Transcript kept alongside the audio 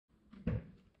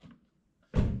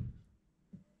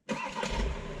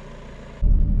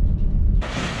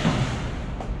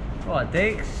What,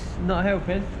 Dix? Not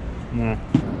helping? No.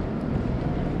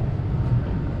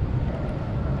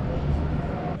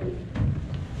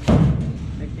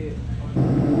 Thank you.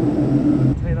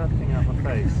 Take that thing out of my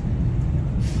face.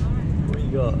 What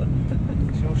you got?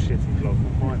 It's your shitty vlog,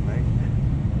 not mine, mate.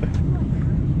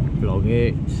 Vlog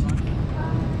it.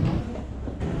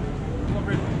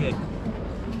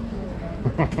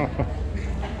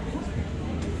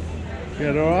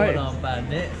 Going alright? Well done,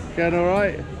 bandits. Going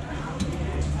alright?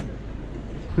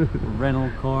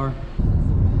 Rental car.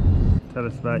 Tell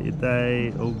us about your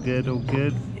day. All good, all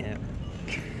good? Yeah.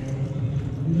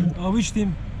 I wished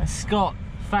him a Scott,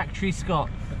 factory Scott.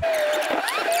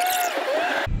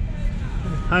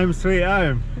 Home sweet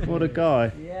home. What a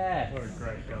guy. Yeah. What a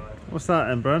great guy. What's that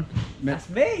then, Bron? That's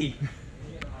me.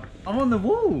 I'm on the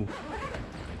wall.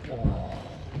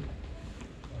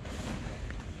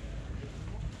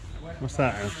 What's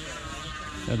that then?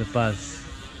 Oh, the buzz.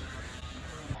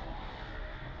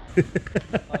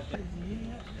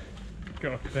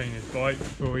 Got to clean his bike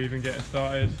before we even get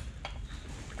started.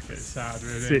 A bit sad,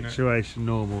 really. Isn't it? Situation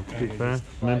normal, to be fair.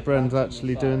 And then Bren's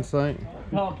actually doing something.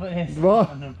 Can't put this What?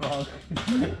 on the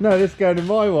vlog. No, this is going in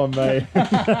my one, mate.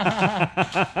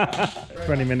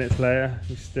 20 minutes later,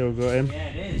 we've still got him. Yeah,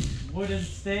 it is. Wooden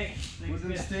stick.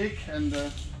 Wooden stick and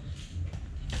this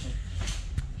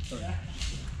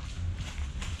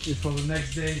for the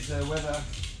next day's weather.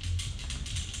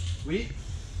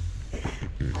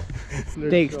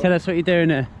 Dix, tell us what you're doing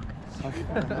here.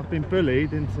 I've been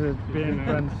bullied into being a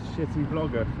Bren's shitty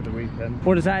vlogger for the weekend.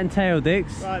 What does that entail,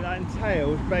 Dix? Right, that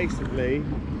entails basically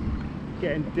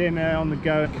getting dinner on the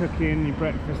go, cooking your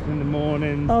breakfast in the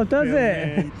morning. Oh, does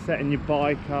filming, setting your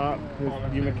bike up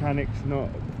because your mechanic's not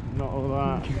all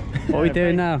that. What are we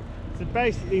doing now? So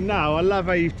basically now, I love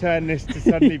how you've turned this to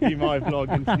suddenly be my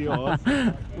vlog into yours.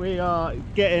 We are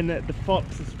getting the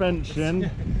Fox suspension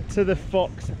to the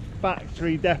Fox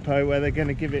factory depot where they're going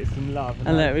to give it some love.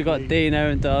 And look, we've got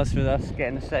Dino and Das with us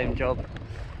getting the same job.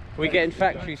 We're getting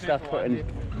factory stuff put in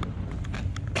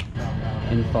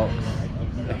Fox.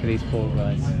 Look at these poor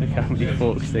guys. Look how many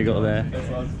forks they got there.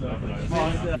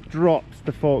 Dropped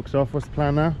the forks off. What's the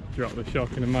plan now? Drop the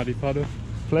shock in a muddy puddle.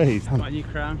 Please. Got a new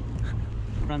crown.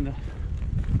 Ran the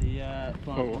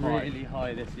plant really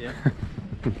high this year.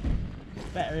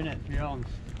 Better in it for your arms.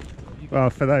 Well,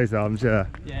 for those arms, yeah.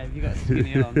 Yeah, if you've got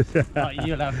skinny arms, like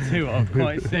you'll have two on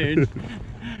quite soon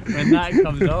when that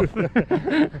comes off.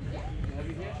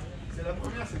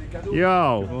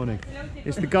 Yo! Morning.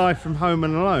 It's the guy from Home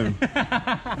and Alone.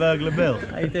 Burglar Bill.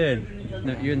 How you doing?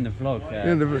 No, you're in the vlog.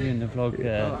 You're in the vlog.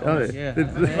 Oh,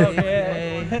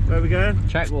 Yeah. Where are we going?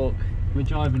 Track walk. We're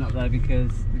driving up there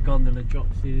because the gondola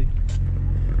drops you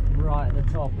right at the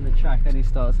top of the track and he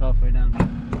starts halfway down.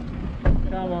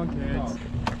 Come on, kids.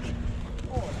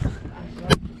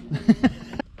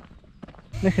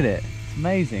 Look at it. It's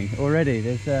amazing already.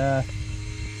 There's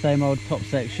same old top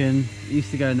section. It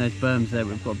used to go in those berms there.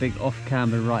 We've got a big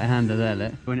off-camber right-hander there.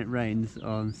 Look. When it rains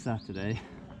on Saturday.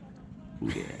 Oh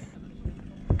yeah.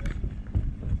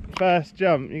 First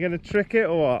jump. You going to trick it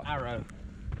or what? Arrow.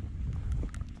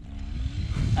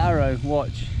 Arrow,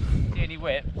 watch. See any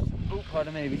whips? Oh,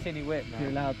 pardon me, if you see any whips, you're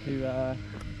allowed to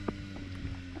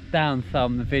down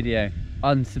thumb the video,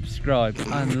 unsubscribe,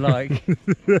 unlike.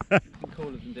 It's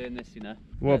cooler than doing this, you know.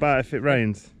 What about if it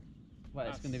rains? Well,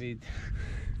 it's going to be.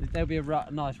 There'll be a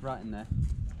nice rut in there.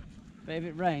 But if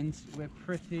it rains, we're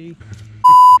pretty.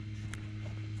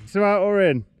 So out or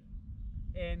in?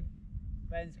 In.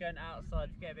 Ben's going outside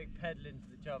to get a big pedal into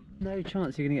the jump. No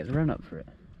chance you're going to get the run up for it.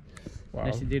 Wow.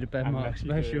 Unless you do the Ben Mark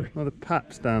special. Well, the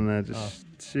Pap's down there just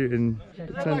shooting.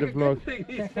 Pretend a vlog.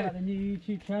 Check out the new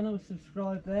YouTube channel,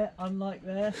 subscribe there, unlike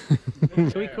there.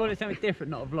 Shall we call it something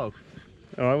different, not a vlog?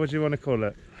 Alright, what do you want to call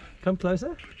it? Come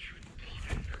closer.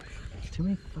 Too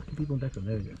many fucking people back on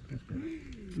those.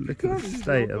 Look at the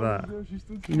state of that.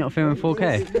 You're not filming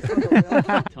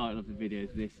 4K? Title of the video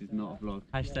is "This is not a vlog."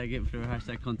 Hashtag influencer,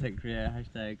 hashtag content creator,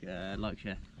 hashtag like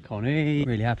share. Connie.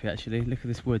 Really happy actually. Look at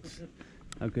this woods.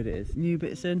 How good it is. New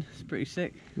bits in. It's pretty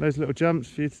sick. Those little jumps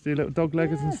for you to do little dog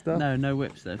leggers and stuff. No, no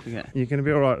whips though. Forget. You're going to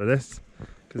be alright with this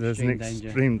because there's an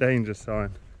extreme danger sign.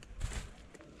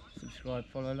 Subscribe,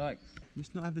 follow, like.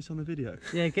 Let's not have this on the video.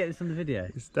 Yeah, get this on the video.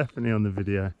 It's definitely on the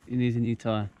video. He needs a new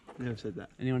tyre. Never said that.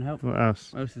 Anyone help? What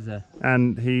else? What else is there?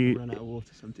 And he Ran out of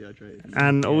water, so I'm dehydrated.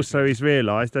 and also he's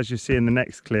realised, as you see in the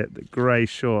next clip, that grey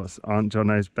shorts aren't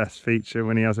Jono's best feature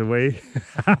when he has a wee.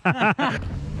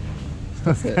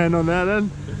 What's going on there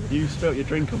then? You spilt your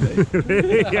drink on me.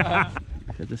 Really? Yeah.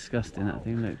 Look how disgusting that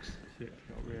thing looks.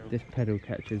 This pedal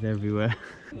catches everywhere.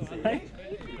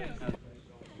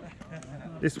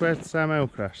 This where Sam L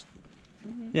crashed.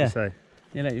 Yeah. Say.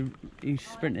 Yeah, look, you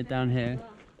sprinted down here,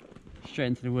 straight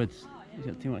into the woods. He's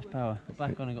got too much power.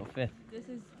 Back on and got 5th. This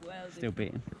is well. Still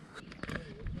beating.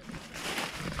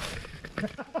 I'm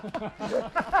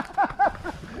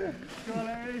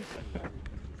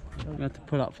going to have to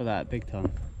pull up for that big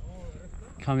time.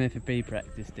 Come here for B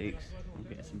practice, Deeks.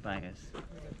 We'll get some bangers.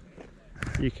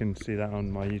 You can see that on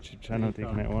my YouTube channel,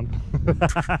 Deacon One.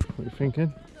 What are you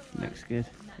thinking? Looks good.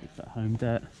 It's like home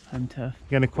dirt, home turf.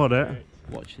 You gonna quad it?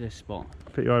 Watch this spot.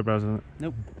 Put your eyebrows on it.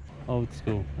 Nope. Old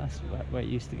school. That's where it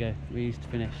used to go. We used to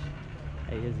finish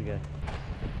 8 years ago.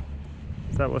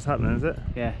 Is that what's happening, is it?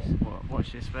 Yes.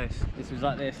 Watch this place. This was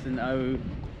like this in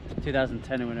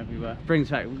 2010 or whenever we were. Brings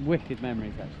back wicked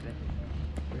memories actually.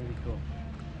 Really cool.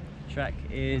 Track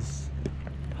is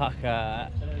pucker. I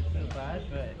don't know, it's a little bad,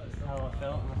 but it's how I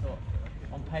felt. And I thought,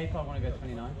 on paper, I want to go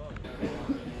 29.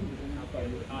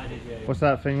 What's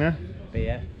that thing there?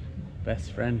 BF,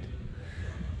 best friend.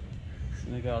 It's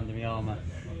gonna go under my armour.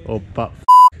 Or butt.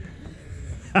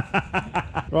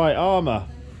 Right, armour.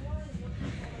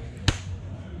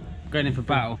 Going in for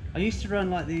battle. I used to run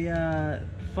like the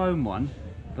foam one,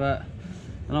 but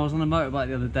and I was on a motorbike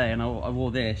the other day and I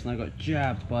wore this and I got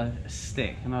jabbed by a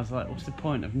stick and I was like, what's the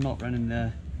point of not running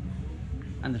the...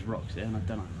 And there's rocks here and I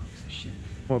don't like rocks, this shit.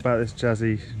 What about this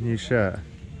jazzy new shirt?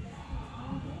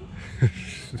 What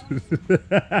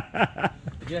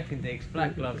do you reckon, Diggs?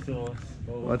 Black gloves or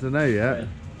I don't know yet.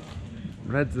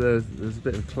 red? Red, there's a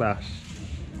bit of a clash.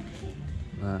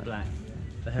 Black.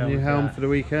 The New helm for the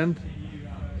weekend.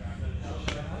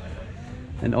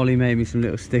 And Ollie made me some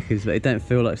little stickers, but they don't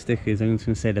feel like stickers. I'm just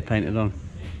going to say they're painted on.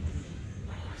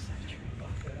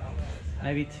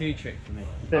 Maybe 2 trick for me.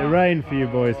 Bit of rain for you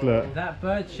boys, look. That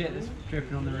bird shit that's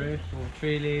dripping on the roof, or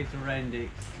tree leaves, or rain, Diggs.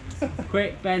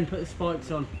 Quick, Ben, put the spikes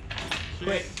on.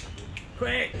 Quick,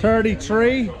 quick.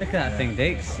 33. Look at that thing,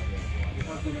 Diggs.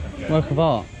 Work of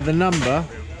art. The number.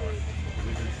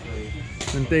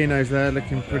 And Dino's there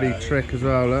looking pretty trick as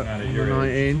well, look. Number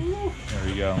 19. There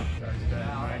we go.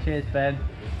 Cheers, Ben.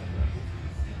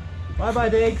 Bye bye,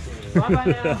 Diggs. Bye bye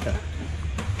now.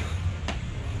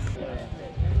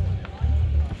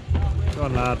 Go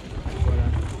on, lad.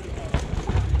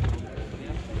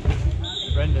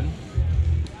 Brendan,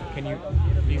 can you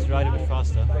please ride a bit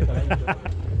faster?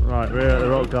 Right, we're at the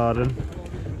rock garden.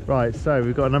 Right, so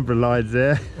we've got a number of lines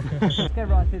here. Let's go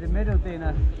right through the middle,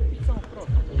 Dina.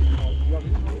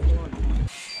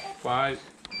 5.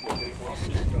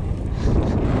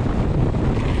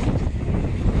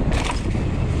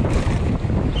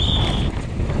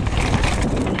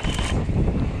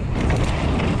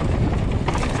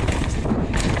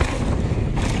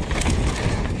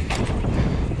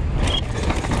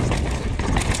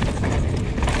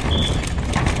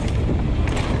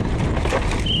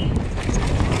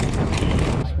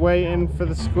 Waiting for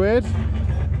the squid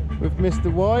with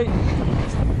Mr. White.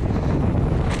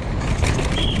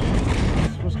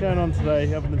 What's going on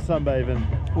today other than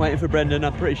sunbathing? Waiting for Brendan.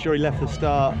 I'm pretty sure he left the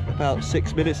start about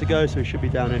 6 minutes ago, so he should be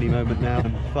down any moment now.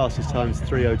 Fastest time is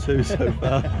 3:02 so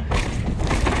far.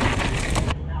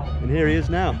 And here he is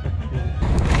now.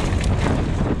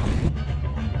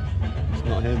 It's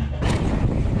not him.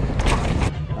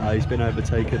 He's been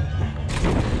overtaken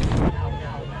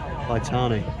by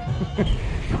Tani.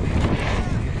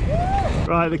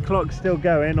 Right, the clock's still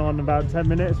going on about 10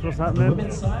 minutes. What's happening?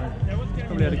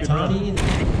 Probably had a good run.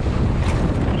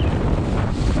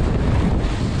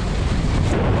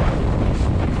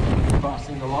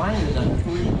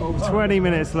 20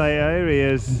 minutes later, here he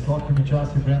is.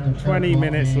 20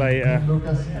 minutes later.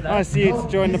 Nice of you to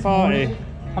join the party.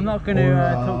 I'm not going to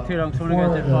talk too long, so I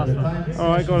want to go to the fast one.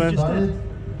 Alright, go on then.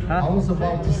 I was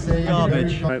about to say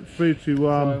Garbage. Right, 3, 2, 1.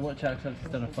 Sorry, watch out because I've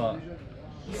just done a fart.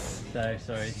 So,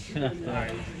 sorry.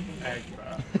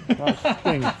 That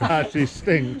stinks. Actually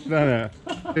stinks, doesn't it?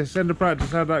 Just end of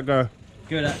practice, how'd that go?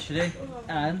 Good actually.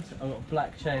 And I've got a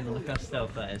black chain on, look how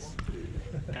stealth that is.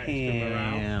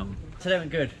 Damn. Today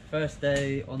went good. First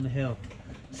day on the hill.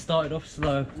 Started off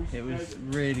slow. It was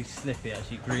really slippy,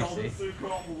 actually greasy.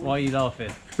 Why are you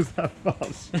laughing? Because that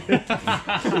fast.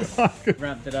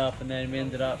 Ramped it up and then we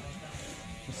ended up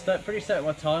pretty set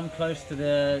my time, close to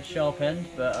the sharp end,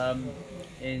 but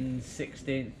in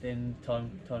 16th in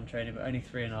time training, but only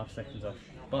 3.5 seconds off.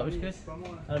 But it was good.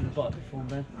 How did the bike perform,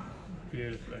 Ben?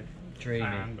 Beautifully. Dreamy.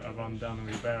 And I've undone all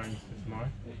the bearings for tomorrow.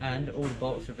 And all the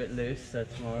bolts are a bit loose, so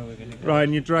tomorrow we're going to go. Right,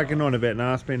 and you're dragging on a bit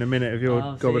now. It's been a minute of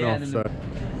your going off, so.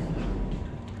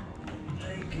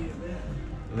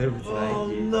 Oh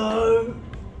no!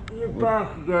 You're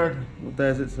back again. What day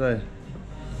is it today?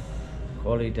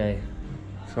 Quality day.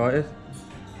 Excited?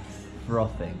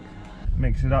 Frothing.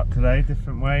 Mix it up today,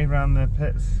 different way, round the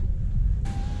pits.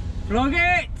 Vlog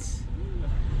it!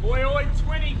 Oi, oi,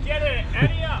 20, get it,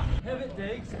 Eddie up! Have it,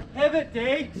 Diggs. Have it,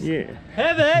 Diggs. Yeah.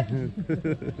 Have it.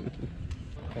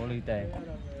 Holiday.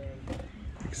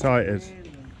 Excited.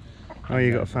 Oh,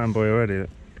 you got a fanboy already. Look.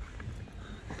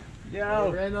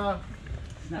 Yo.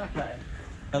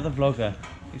 Another vlogger.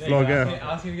 Vlogger.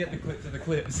 Ask him to get the clips of the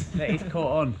clips. That he's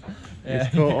caught on. He's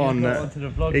caught on that onto the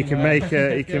vlogging he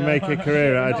can make a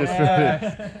career out of just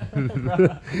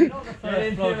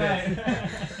First vloggers.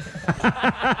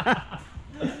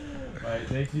 Right,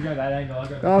 Diggs, you go that angle, I'll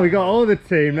go. Oh, we got all the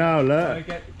team now, look.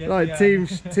 Get Like the,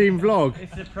 team vlog.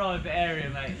 It's a private area,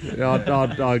 mate.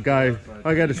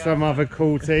 I'll go to some other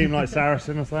cool team like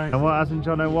Saracen or something. And what hasn't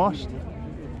Jono washed?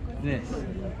 This.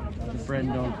 The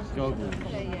Brendogs goggles.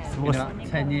 So Been about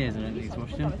 10 years I don't think he's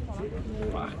washed them.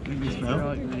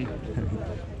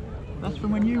 That's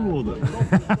from when you wore them.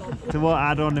 So what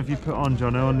add-on have you put on,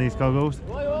 Jono, on these goggles?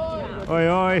 Oi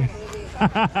oi!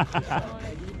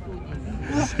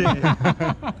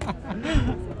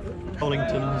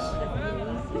 Hollingtons.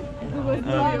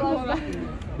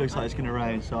 Looks like it's going to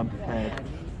rain, so I'm prepared.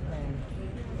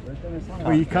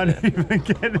 Well, you can't even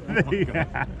get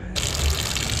the...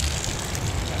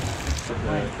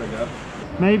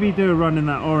 Maybe do a run in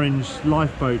that orange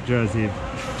lifeboat jersey,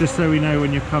 just so we know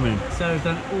when you're coming. So we've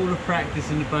done all the practice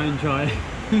in the bone dry.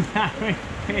 Now we're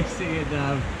pissing it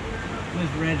down.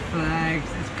 There's red flags,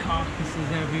 there's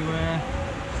carcasses everywhere.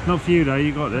 Not for you though,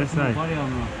 you got this, eh? Body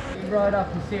armour. Ride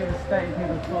up and see what the state of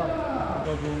people's got.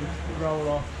 Goggles, roll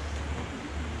off.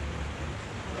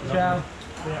 Ciao.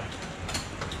 Yeah.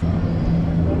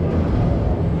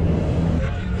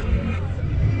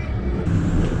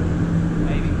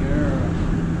 Baby girl.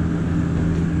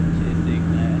 She's big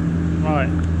there.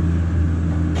 Right.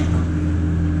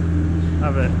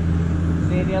 Have it.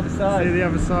 See you the other side. See the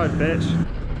other side, bitch.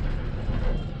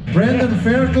 Brandon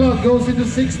Fairclough goes into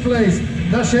 6th place.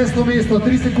 Na 6th miejsce,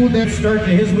 3 sekundy.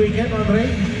 Starting his weekend on rain.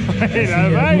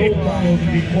 Mate.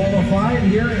 To be qualified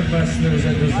here unless there's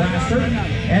a disaster.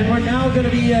 And we're now going to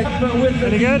be with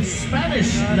the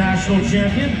Spanish national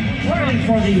champion, running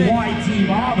for the Y Team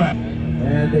ABA.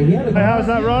 And he had a How's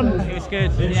that run? It was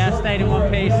good. Yeah, I stayed in one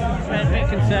piece. Went a bit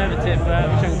conservative, which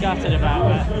I'm gutted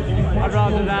about. But I'd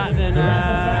rather that than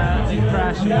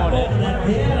crash and want it.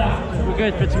 We're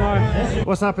good for tomorrow.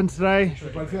 What's happened today?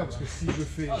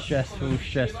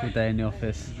 Stressful day in the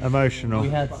office. Emotional. We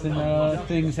had some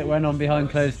things that went on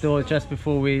behind closed doors just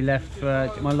before we left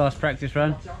for my last practice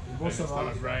run. It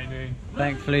started raining.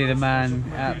 Thankfully the man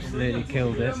absolutely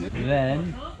killed it.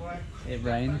 Then it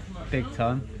rained big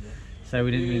time, so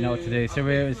we didn't really know what to do. So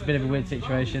it was a bit of a weird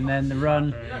situation. Then the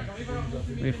run,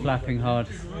 we were flapping hard.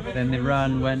 Then the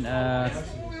run went, I'm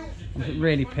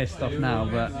really pissed off now,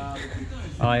 but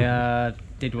I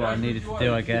did what I needed to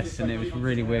do, I guess, and it was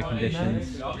really weird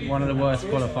conditions. One of the worst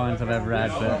qualifyings I've ever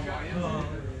had, but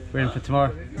we're in for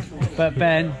tomorrow. But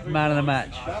Ben, man of the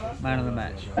match. Man of the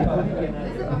match.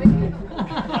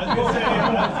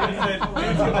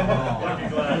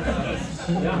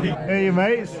 Who are your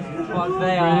mates?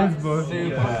 They are super.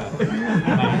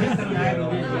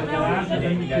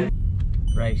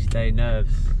 Race day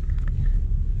nerves.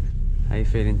 How you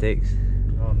feeling, Dix?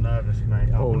 Oh, I'm nervous, mate.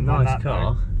 Oh, nice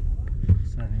car.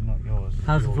 Certainly not yours.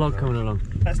 How's the vlog coming along?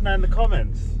 Let us know in the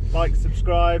comments. Like,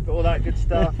 subscribe, all that good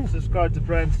stuff. Subscribe to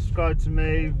Brent, subscribe to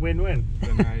me. Win-win.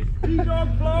 Dog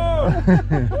vlog!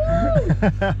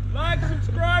 Like,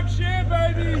 subscribe, share,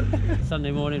 baby!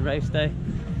 Sunday morning race day.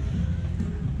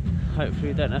 Hopefully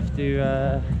we don't have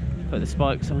to put the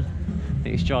spikes on. I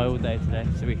think it's dry all day today,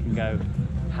 so we can go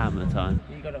hammer time.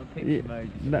 You got it on picture mode.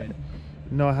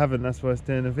 No, I haven't. That's why it's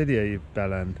doing a video, you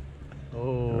bellend.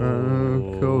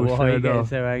 Oh, cool. Why are you getting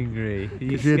so angry? Are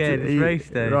you scared? It's race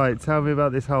day. Right, tell me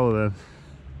about this hole then.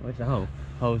 Where's the hole?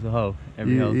 Hole's the hole.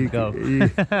 Every hole's a goal.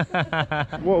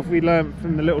 What have we learnt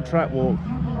from the little track walk?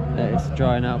 That it's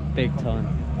drying out big time.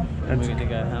 And we're going to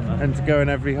go hammer. And to go in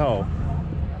every hole?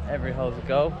 Every hole's a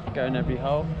goal. Go in every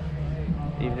hole,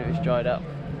 even if it's dried up.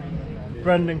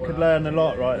 Brendan could learn a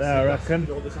lot right there, I reckon.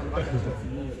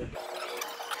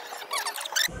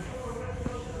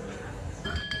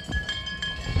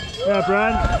 Yeah,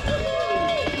 Brand.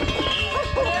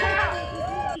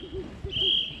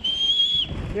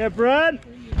 Yeah, Brand.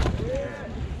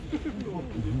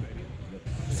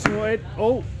 Sorted.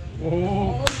 Oh.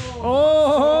 Oh.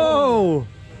 Oh.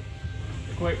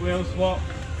 Quick wheel swap.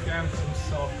 Down some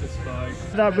softer spikes.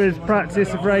 That was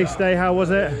practice of race day. How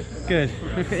was it? Good.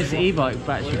 Look at this e-bike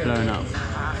battery blowing up.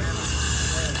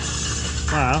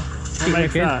 Wow. What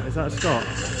makes that? Is that Scott?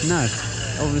 No,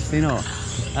 obviously not.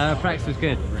 Practice was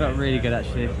good, felt really good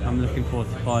actually. I'm looking forward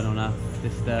to the final now.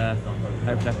 Just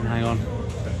hopefully I can hang on.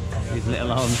 These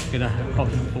little arms gonna pop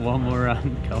them for one more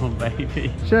run. Come on,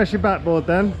 baby. Show us your backboard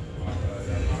then.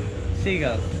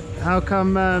 Seagulls. How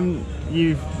come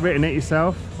you've written it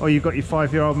yourself, or you've got your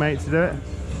 5-year-old mate to do it?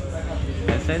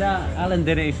 Don't say that. Alan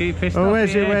did it. If you pissed Oh, off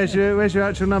where's here. your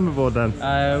actual number board then?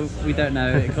 We don't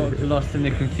know. It got lost in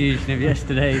the confusion of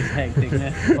yesterday's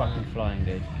hecticness. Fucking flying,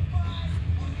 dude.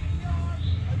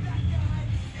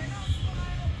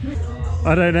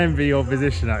 I don't envy your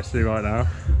position actually right now.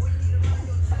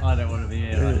 I don't want to be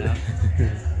here right now.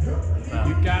 But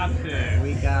You got this.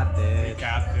 we got this.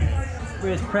 Got this.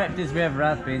 We're as prepped as we ever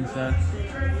have been, so.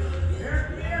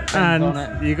 on it.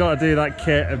 And you got to do that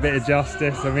kit a bit of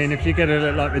justice. I mean, if you're going to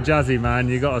look like the jazzy man,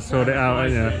 you got to sort it out,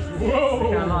 haven't you?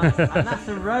 Whoa! And that's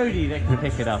a roadie that can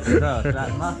pick it up as well, so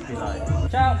that must be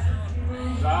like. Ciao!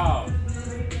 Wow.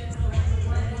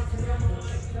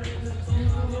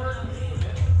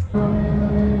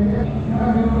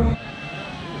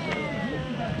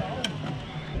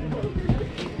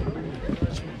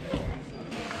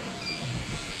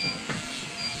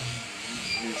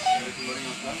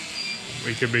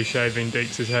 We could be shaving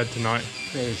Deeks' head tonight.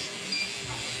 Please.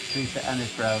 Please and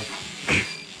his brows.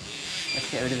 Let's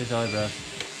get rid of his eyebrows.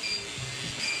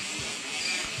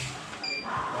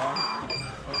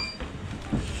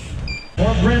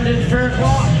 For Brendan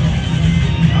Fairclough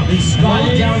of the Scott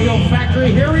and Jono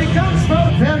Factory. Here he comes,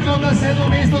 folks. Fairclough na 7.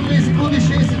 mesto, 2 sekundy,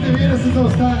 690 se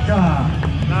zaostanka.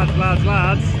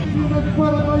 Lads.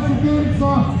 Prva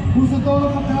najsukerico v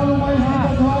svetovnem pokalu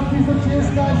majstra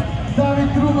 2016 David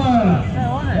Trumer.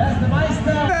 That's the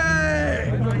Meister.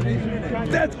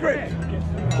 That's great.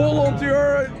 Hold on to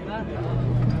your.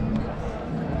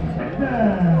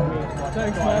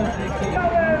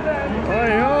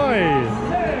 Oi, oi!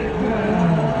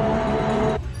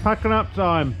 Packing up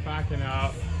time. Backing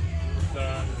up.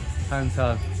 Done. Home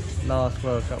time. Last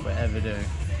World Cup we're ever doing.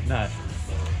 No.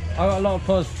 I got a lot of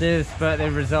positives, but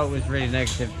the result was really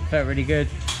negative. Felt really good.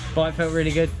 Bike felt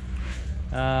really good.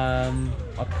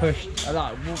 I pushed.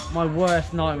 My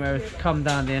worst nightmare was to come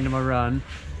down the end of my run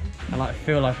and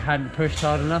feel like I hadn't pushed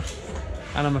hard enough.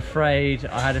 And I'm afraid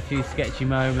I had a few sketchy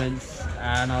moments,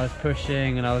 and I was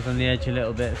pushing and I was on the edge a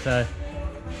little bit. So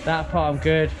that part I'm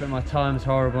good, but my time's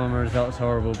horrible and my result's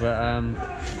horrible. But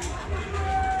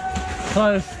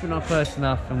close, but not close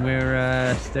enough, and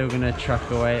we're still gonna truck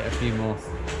away a few more.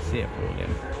 See it for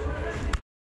again.